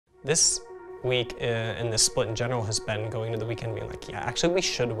This week and this split in general has been going to the weekend being like, yeah, actually we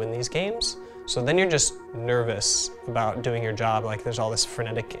should win these games. So then you're just nervous about doing your job. Like there's all this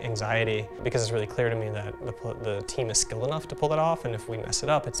frenetic anxiety because it's really clear to me that the team is skilled enough to pull that off. And if we mess it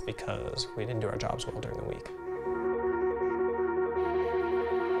up, it's because we didn't do our jobs well during the week.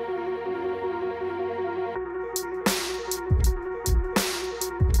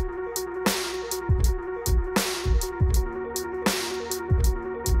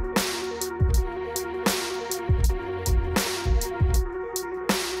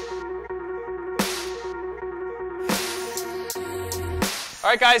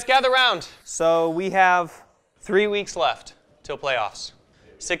 All right, guys, gather around. So we have 3 weeks left till playoffs,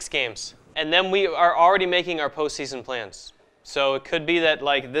 6 games. And then we are already making our postseason plans. So it could be that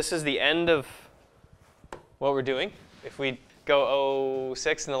like this is the end of what we're doing. If we go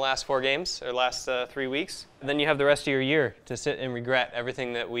 0-6 in the last 4 games, or last 3 weeks, then you have the rest of your year to sit and regret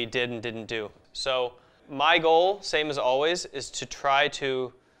everything that we did and didn't do. So my goal, same as always, is to try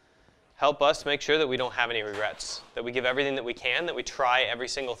to help us make sure that we don't have any regrets, that we give everything that we can, that we try every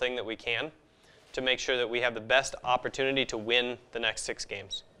single thing that we can to make sure that we have the best opportunity to win the next 6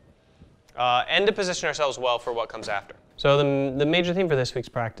 games. And to position ourselves well for what comes after. So the major theme for this week's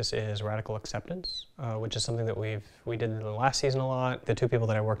practice is radical acceptance, which is something that we did in the last season a lot. The 2 people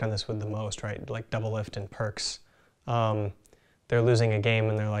that I worked on this with the most, right, like Double Lift and Perks, they're losing a game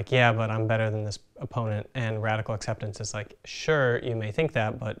and they're like, yeah, but I'm better than this opponent. And radical acceptance is like, sure, you may think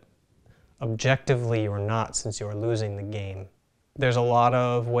that, but objectively you're not, since you're losing the game. There's a lot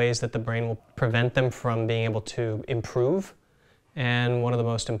of ways that the brain will prevent them from being able to improve. And one of the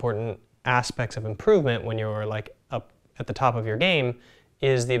most important aspects of improvement when you're like up at the top of your game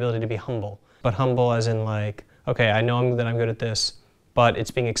is the ability to be humble. But humble as in like, okay, I know that I'm good at this, but it's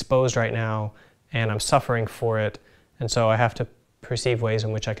being exposed right now and I'm suffering for it. And so I have to perceive ways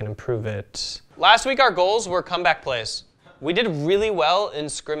in which I can improve it. Last week our goals were comeback plays. We did really well in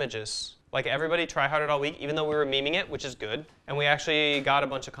scrimmages. Like everybody try-harded all week, even though we were memeing it, which is good. And we actually got a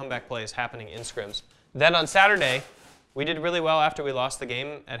bunch of comeback plays happening in scrims. Then on Saturday, we did really well after we lost the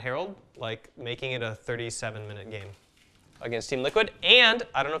game at Herald, like making it a 37-minute game against Team Liquid. And,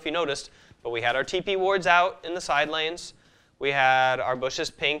 I don't know if you noticed, but we had our TP wards out in the side lanes. We had our bushes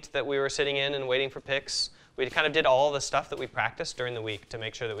pinked that we were sitting in and waiting for picks. We kind of did all the stuff that we practiced during the week to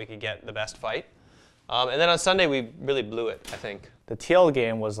make sure that we could get the best fight. And then on Sunday, we really blew it, I think. The TL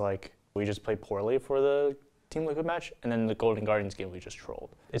game was like, we just played poorly for the Team Liquid match, and then the Golden Guardians game we just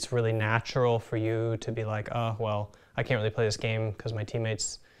trolled. It's really natural for you to be like, oh, well, I can't really play this game because my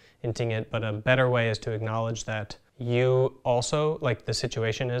teammate's inting it, but a better way is to acknowledge that you also, like the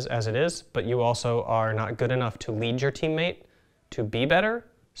situation is as it is, but you also are not good enough to lead your teammate to be better,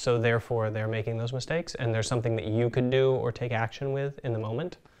 so therefore they're making those mistakes, and there's something that you could do or take action with in the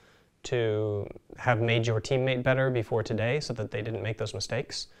moment to have made your teammate better before today so that they didn't make those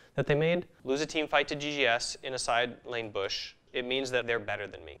mistakes that they made. Lose a team fight to GGS in a side lane bush, it means that they're better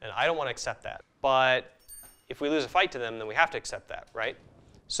than me. And I don't want to accept that. But if we lose a fight to them, then we have to accept that, right?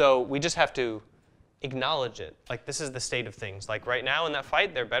 So we just have to acknowledge it. Like this is the state of things. Like right now in that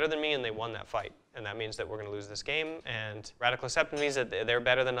fight, they're better than me and they won that fight. And that means that we're going to lose this game. And radical acceptance means that they're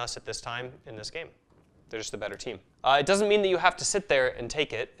better than us at this time in this game. They're just a better team. It doesn't mean that you have to sit there and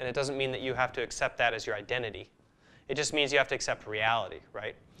take it. And it doesn't mean that you have to accept that as your identity. It just means you have to accept reality,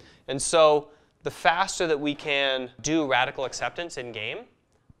 right? And so the faster that we can do radical acceptance in game,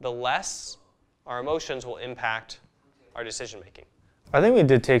 the less our emotions will impact our decision making. I think we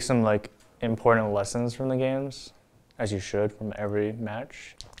did take some like important lessons from the games, as you should from every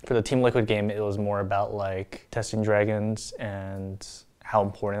match. For the Team Liquid game, it was more about like testing dragons and how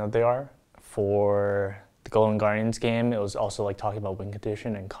important that they are. For the Golden Guardians game, it was also like talking about win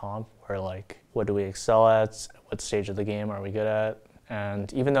condition and comp, where like what do we excel at, what stage of the game are we good at.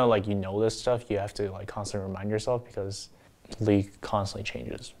 And even though like you know this stuff, you have to like constantly remind yourself because the league constantly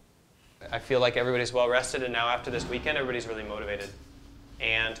changes. I feel like everybody's well rested, and now after this weekend, everybody's really motivated.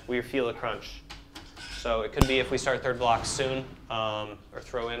 And we feel a crunch. So it could be if we start third blocks soon, or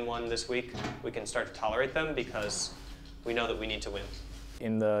throw in one this week, we can start to tolerate them because we know that we need to win.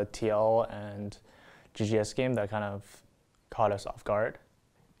 In the TL and GGS game, that kind of caught us off guard.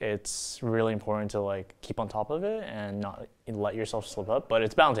 It's really important to like keep on top of it and not let yourself slip up, but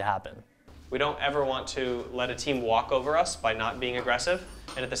it's bound to happen. We don't ever want to let a team walk over us by not being aggressive,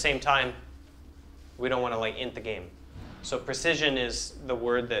 and at the same time, we don't want to like int the game. So precision is the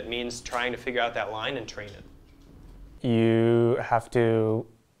word that means trying to figure out that line and train it. You have to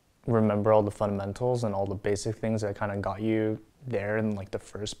remember all the fundamentals and all the basic things that kind of got you there in like the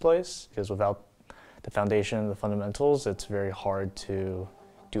first place, because without the foundation, the fundamentals, it's very hard to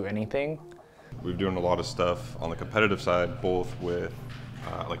do anything. We've doing a lot of stuff on the competitive side, both with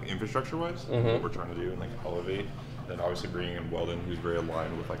like infrastructure-wise, what we're trying to do and like elevate, and obviously bringing in Weldon, who's very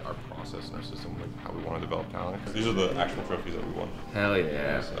aligned with like our process and our system, like how we want to develop talent. These are the actual trophies that we won. Hell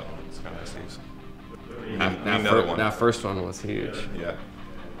yeah! So it's kind of nice. That first one was huge. Yeah.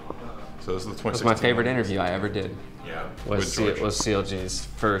 So this is the 2016. That's my favorite interview I ever did. Yeah. Was CLG's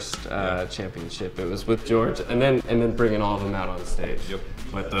first championship. It was with George, and then bringing all of them out on stage. Yep.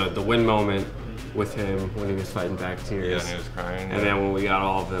 But the win moment with him when he was fighting back tears. Yeah, and he was crying. And then when we got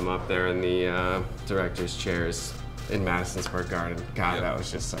all of them up there in the directors' chairs in Madison Square Garden, God, that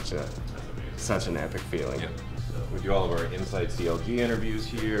was just such an epic feeling. Yep. We do all of our Inside CLG interviews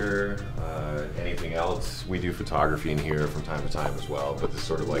here. Anything else? We do photography in here from time to time as well, but it's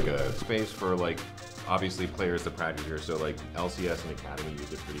sort of like a space for like, obviously players that practice here, so like LCS and Academy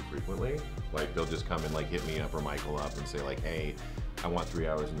use it pretty frequently. Like they'll just come and like hit me up or Michael up and say like, hey, I want 3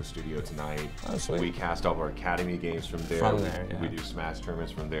 hours in the studio tonight. Oh, sweet. We cast all of our Academy games from there. We do Smash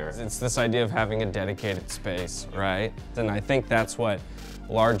tournaments from there. It's this idea of having a dedicated space, right? And I think that's what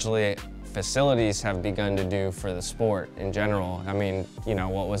largely facilities have begun to do for the sport in general. I mean, you know,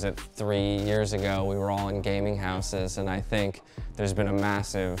 what was it, 3 years ago, we were all in gaming houses, and I think there's been a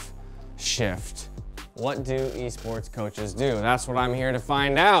massive shift. What do esports coaches do? That's what I'm here to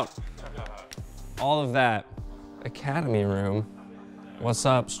find out. All of that. Academy room. What's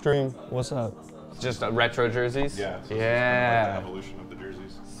up, stream? What's up? Just retro jerseys? Yeah. So Yeah. Like the evolution of the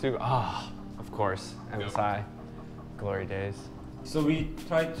jerseys. Of course, MSI, glory days. So we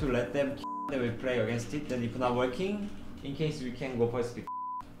try to let them they will play against it, then if not working, in case we can go first.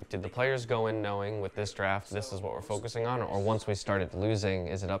 Did the players go in knowing with this draft, this is what we're focusing on, or once we started losing,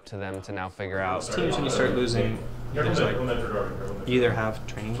 is it up to them to now figure out? Teams, when you start losing, there's like, you either have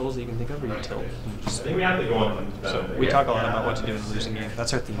training goals that you can think of, or you tilt. And just, so we talk a lot about what to do in a losing game.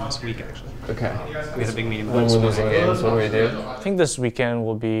 That's our theme this week, actually. Okay. We had a big meeting. When we're losing games, what do we do? I think this weekend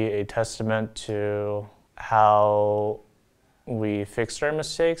will be a testament to how we fixed our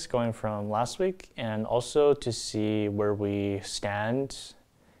mistakes going from last week, and also to see where we stand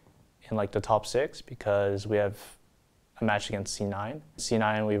in like the top 6, because we have a match against C9.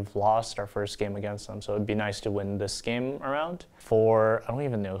 C9, we've lost our first game against them, so it'd be nice to win this game around. I don't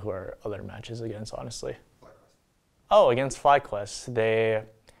even know who our other match is against, honestly. Oh, against FlyQuest. They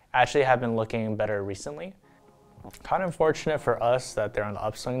actually have been looking better recently. Kind of unfortunate for us that they're on the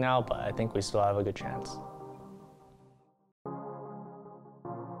upswing now, but I think we still have a good chance.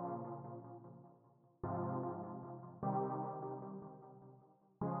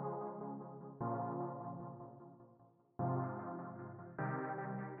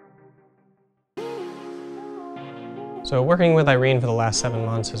 So working with Irene for the last 7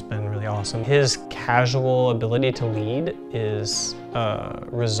 months has been really awesome. His casual ability to lead is a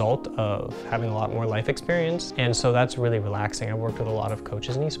result of having a lot more life experience, and so that's really relaxing. I've worked with a lot of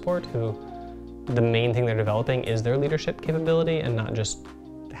coaches in eSport who the main thing they're developing is their leadership capability and not just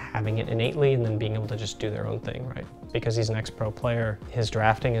having it innately and then being able to just do their own thing, right? Because he's an ex-pro player, his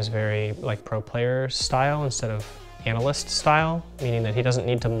drafting is very like pro player style instead of analyst style, meaning that he doesn't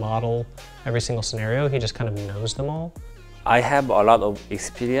need to model every single scenario, he just kind of knows them all. I have a lot of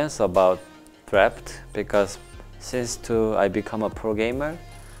experience about draft because since I become a pro gamer,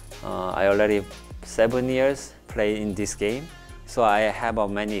 I already 7 years play in this game. So I have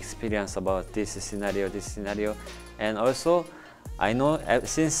many experience about this scenario, and also I know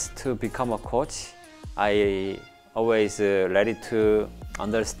since to become a coach, I always ready to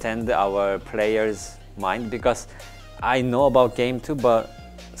understand our players' mind, because I know about game too, but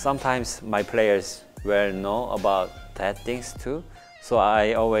sometimes my players will know about that things too. So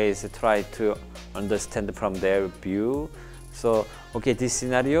I always try to understand from their view. So okay, this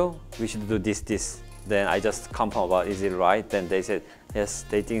scenario we should do this. Then I just confirm about is it right. Then they said yes,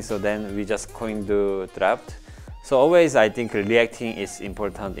 they think so. Then we just going to draft. So always I think reacting is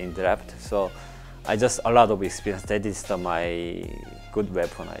important in draft. So I just a lot of experience. That is my good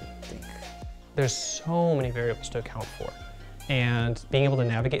weapon, I think. There's so many variables to account for, and being able to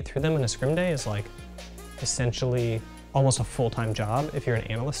navigate through them in a scrim day is like essentially almost a full-time job if you're an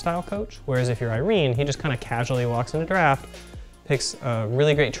analyst style coach. Whereas if you're Irene, he just kind of casually walks into draft, picks a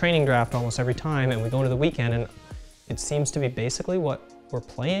really great training draft almost every time, and we go into the weekend and it seems to be basically what we're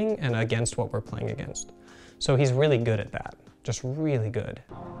playing and against what we're playing against. So he's really good at that, just really good.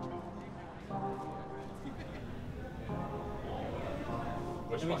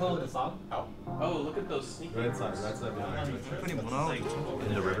 Let me close the song. Oh, look at those sneakers. Right side behind.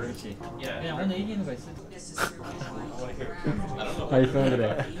 In the river. 그냥 오늘 이기는 거 있어. How you feeling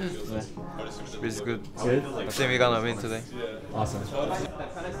today? It's good. Good? I think we're gonna win today. Awesome.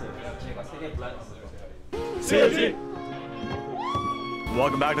 CLG!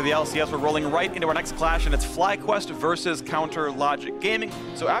 Welcome back to the LCS. We're rolling right into our next clash, and it's FlyQuest versus Counter Logic Gaming.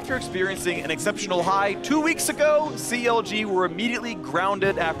 So after experiencing an exceptional high 2 weeks ago, CLG were immediately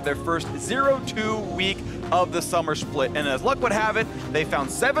grounded after their first 0-2 week of the summer split. And as luck would have it, they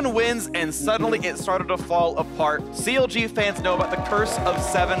found 7 wins, and suddenly it started to fall apart. CLG fans know about the curse of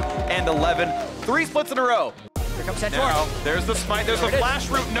 7 and 11. 3 splits in a row. Here comes Santorum. Now, there's the smite, there's the flash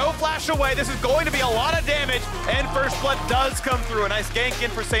route, no flash away. This is going to be a lot of damage, and First Blood does come through. A nice gank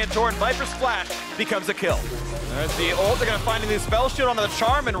in for Santorum. Viper's flash becomes a kill. There's the ult, they're gonna find the spell shield onto the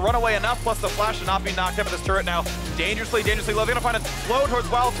charm and run away enough, plus the flash to not be knocked up at this turret now. Dangerously low. They're gonna find a flow towards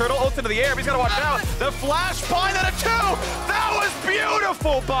Wild Turtle, ults into the air, but he's gotta watch out. The flash bind at a 2! That was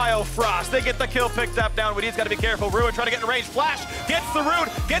beautiful, Biofrost. They get the kill picked up down. He's gotta be careful. Ruin trying to get in range. Flash gets the root,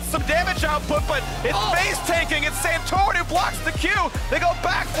 gets some damage output, but it's base tanking. It's Santorum who blocks the Q. They go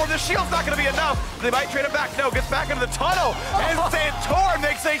back for the shield's not gonna be enough. They might trade it back. No, gets back into the tunnel. And Santorum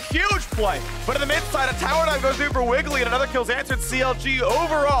makes a huge play. But in the mid side, a tower dive goes through for Wiggly, and another kill's answered. CLG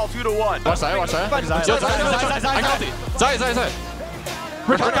overall 2-1. Watch that. Zai.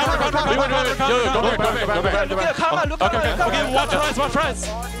 Wait. Okay, watch friends.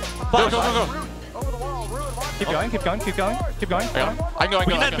 Go. Keep going. I can go. We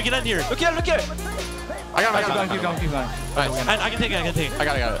can end here. Look here. I got it. Keep going. Nice. I can take it. I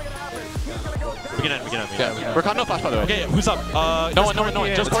got it. We can end. Yeah, we're cutting no flash, by the way. Okay, who's up? No one.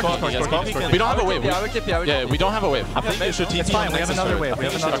 Just Corky. We don't have a wave. Yeah, we don't have a wave. I think you should TP on the next turret. We have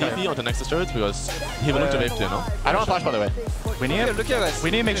another TP on the next turret because he will look to wave too, no? I don't have flash, by the way. We need to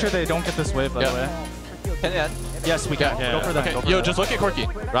make sure they don't get this wave, by the way. Can you end? Yes, we can. Go for that. Okay, yo, just look at Corky.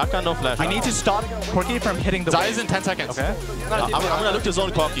 Rakan, no flash. I need to stop Corky from hitting the wave. Zai is in 10 seconds. Okay. I'm gonna look to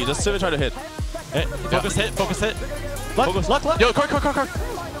zone Corky. Just try to hit. Focus hit. Luck. Yo, Cork.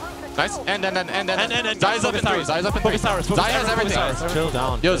 Nice. And then Zai is up in 3. Zai has everything. Chill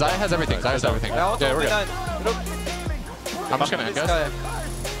down. Yo, Zai has everything. Yeah, we're good. I'm just gonna end, guys.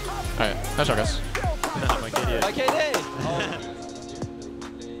 Alright, nice shot, guys.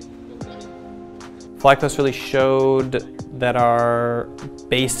 FlyQuest really showed that our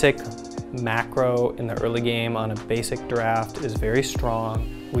basic macro in the early game on a basic draft is very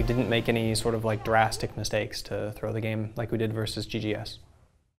strong. We didn't make any sort of like drastic mistakes to throw the game like we did versus GGS.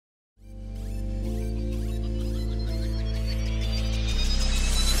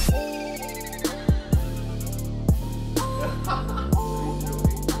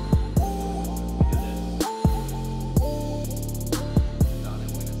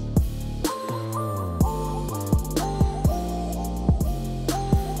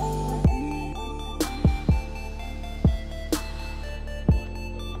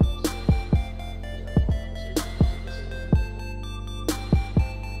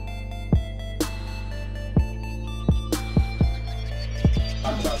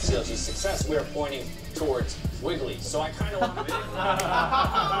 About CLG's success, we are pointing towards Wiggly. So I kind of want to.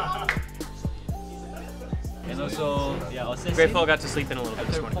 And also, Grateful got to sleep in a little bit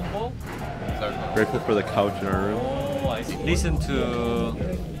this morning. Grateful for the couch in our room. Oh, I see. Listen to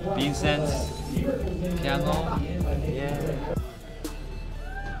Vincent's piano. Yeah.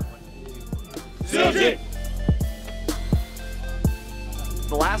 CLG!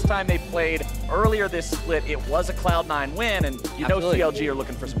 The last time they played earlier this split, it was a Cloud9 win, and you know CLG are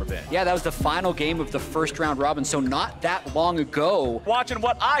looking for some revenge. Yeah, that was the final game of the first round robin, so not that long ago. Watching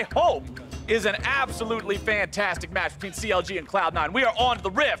what I hope is an absolutely fantastic match between CLG and Cloud9. We are on to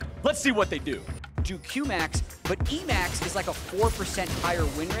the Rift. Let's see what they do. Do Qmax, but Emax is like a 4% higher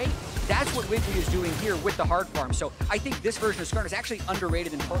win rate. That's what Wiggly is doing here with the hard farm. So I think this version of Skarner is actually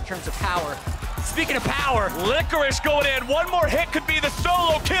underrated in terms of power. Speaking of power, Licorice going in. One more hit could be the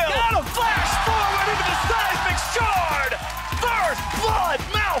solo kill. Got him! Flash forward into the seismic shard! First Blood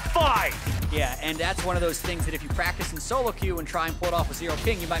Malphite! Yeah, and that's one of those things that if you practice in solo queue and try and pull it off with Zero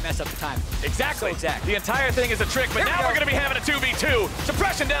King, you might mess up the time. Exactly. The entire thing is a trick, but now we're going to be having a 2v2.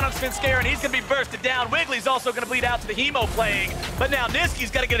 Suppression down on Spin Scare, and he's going to be bursted down. Wiggly's also going to bleed out to the Hemo playing, but now Niski's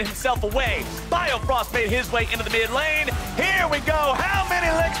got to get himself away. Biofrost made his way into the mid lane. Here we go. How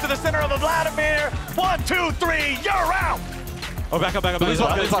many licks to the center of a Vladimir? 1, 2, 3, you're out! Oh, back up. Lee's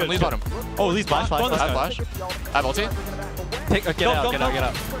bottom. Oh, Lee's flash. I have flash. I have ulti. Get out.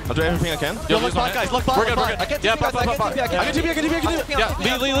 I'll do everything I can. Yo, look back, guys. Look back. We're good. Yeah, pop. I can TP.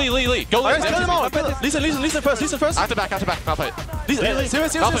 Yeah, Lee. Go, Listen first. I have to back. Malphite.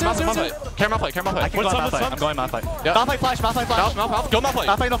 Serious. Camera play. I can go mouth fight. I'm going mouth fight. Yeah. Mouth fight flash. Mouth. Go mouth play.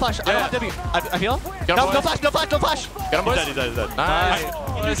 Mouth fight, no flash. I don't have W. I heal? No flash. Get him, boys. He's dead. Nice.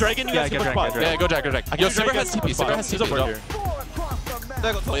 You do dragon, you guys can push quad. Yeah, go drag. Yo, Silver has TP. He's over here.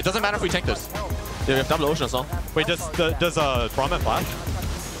 It doesn't matter if we tank this. Yeah, we have double ocean as well. Wait, does Brahman flash?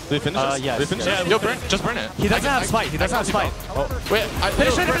 Do we finish this? Yes. Do we finish it? Yo, just burn it. He doesn't have smite. Oh. Wait,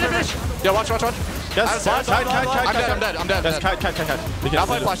 finish. Yeah, watch. Yes, I'm dead. Yes, kite. I'll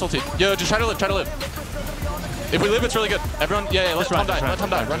play flash ulti. Yo, just try to live. If we live, it's really good. Everyone, yeah, let Tom die.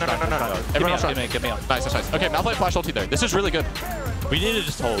 Run. Everyone else run. Get me up. Nice. Okay, Malphite flash ulti there. This is really good. We need to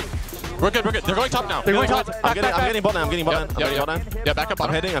just hold. We're good. They're going top now. I'm getting bot now. Yeah, back up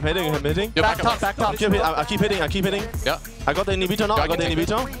bottom. I'm hitting. Yo, back top. I keep hitting. Yeah. I got the inhibitor now.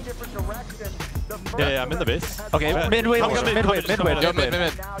 Yeah, I'm in the base. Okay, mid. Yo,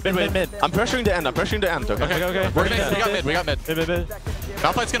 mid. I'm pressuring the end. Okay. We got mid.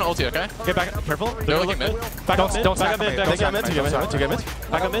 Malphite's gonna ulti, okay? Okay, back up. Careful. They're looking mid. Don't stack mid. Take mid.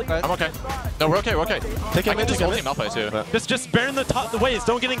 Back up mid. I'm okay. No, we're okay. Take mid. Just ulti Malphite too. Just burn the waves.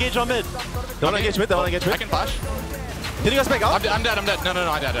 Don't get engaged on mid. Don't engage mid. I can flash. Can you guys back up? I'm dead.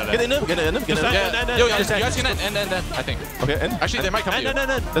 No, I dead. Get in him. Yeah. Yo, you guys can end, I think. Okay, end. Actually, they might come to you.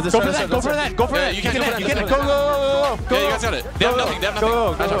 Go for that. Yeah, you can end. Go. Yeah, you guys got it. They have nothing.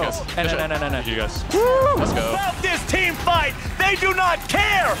 Go. No. You guys. Let's go. About this team fight, they do not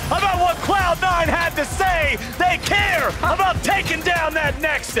care about what Cloud9 had to say. They care about taking down that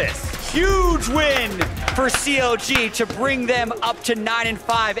Nexus. Huge win for CLG to bring them up to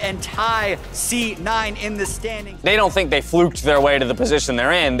 9-5 and tie C9 in the standings. They don't think they fluked their way to the position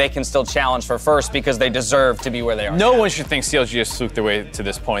they're in. They can still challenge for first because they deserve to be where they are. No one should think CLG has fluked their way to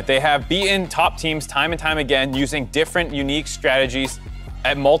this point. They have beaten top teams time and time again using different, unique strategies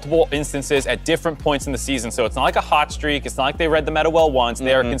at multiple instances at different points in the season. So it's not like a hot streak. It's not like they read the meta well once.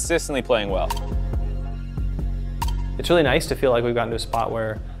 They are consistently playing well. It's really nice to feel like we've gotten to a spot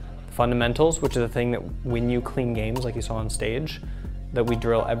where fundamentals, which is a thing that when you clean games like you saw on stage, that we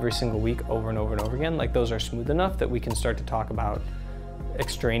drill every single week over and over again, like those are smooth enough that we can start to talk about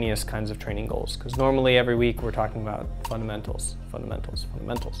extraneous kinds of training goals. Because normally every week we're talking about fundamentals.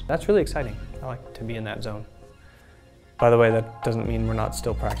 That's really exciting. I like to be in that zone. By the way, that doesn't mean we're not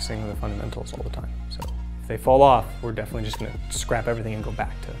still practicing the fundamentals all the time. So if they fall off, we're definitely just gonna scrap everything and go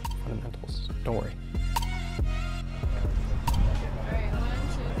back to fundamentals. Don't worry. All right,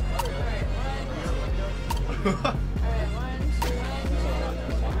 1, 2, 3.